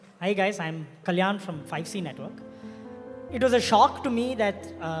Hi guys, I'm Kalyan from 5C Network. It was a shock to me that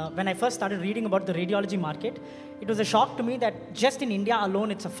when I first started reading about the radiology market, it was a shock to me that just in India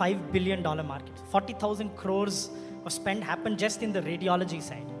alone, it's a $5 billion market. 40,000 crores of spend happened just in the radiology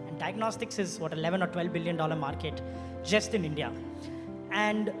side. And diagnostics is what, 11 or $12 billion market just in India.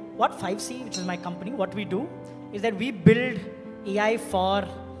 And what 5C, which is my company, what we do is that we build AI for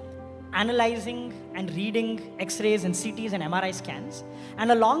analyzing and reading X-rays and CTs and MRI scans. And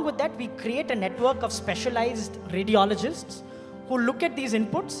along with that, we create a network of specialized radiologists who look at these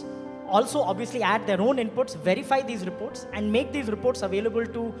inputs, also obviously add their own inputs, verify these reports, and make these reports available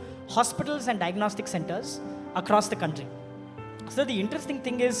to hospitals and diagnostic centers across the country. So the interesting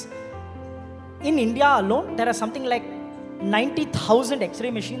thing is, in India alone, there are something like 90,000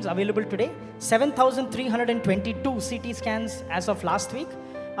 X-ray machines available today, 7,322 CT scans as of last week,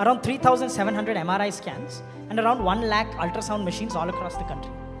 around 3,700 MRI scans, and around 1 lakh ultrasound machines all across the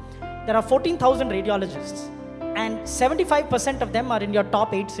country. There are 14,000 radiologists, and 75% of them are in your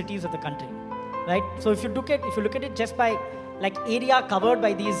top 8 cities of the country, right? So if you look at it just by like area covered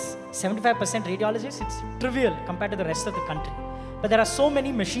by these 75% radiologists, it's trivial compared to the rest of the country. But there are so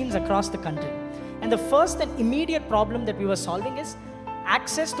many machines across the country. And the first and immediate problem that we were solving is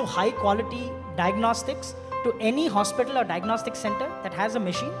access to high quality diagnostics to any hospital or diagnostic center that has a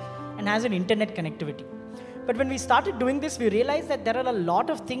machine and has an internet connectivity. But when we started doing this, we realized that there are a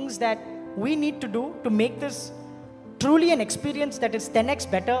lot of things that we need to do to make this truly an experience that is 10x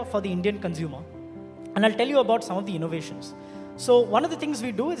better for the Indian consumer. And I'll tell you about some of the innovations. So one of the things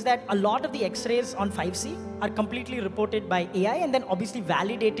we do is that a lot of the X-rays on 5C are completely reported by AI and then obviously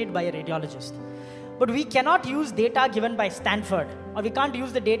validated by a radiologist. But we cannot use data given by Stanford, or we can't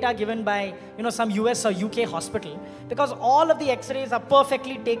use the data given by some US or UK hospital, because all of the X-rays are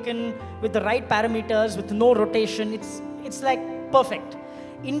perfectly taken with the right parameters, with no rotation. It's like perfect.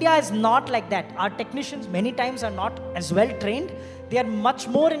 India is not like that. Our technicians many times are not as well trained. They are much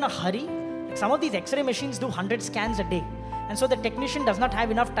more in a hurry. Like some of these X-ray machines do 100 scans a day. And so the technician does not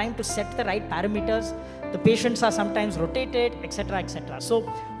have enough time to set the right parameters. The patients are sometimes rotated, etc., etc. So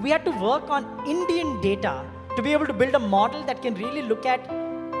we had to work on Indian data to be able to build a model that can really look at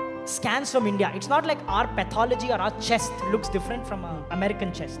scans from India. It's not like our pathology or our chest looks different from an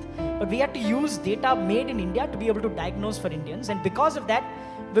American chest. But we had to use data made in India to be able to diagnose for Indians. And because of that,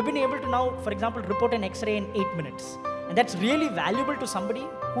 we've been able to now, for example, report an X-ray in 8 minutes. And that's really valuable to somebody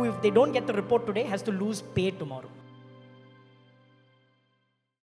who, if they don't get the report today, has to lose pay tomorrow.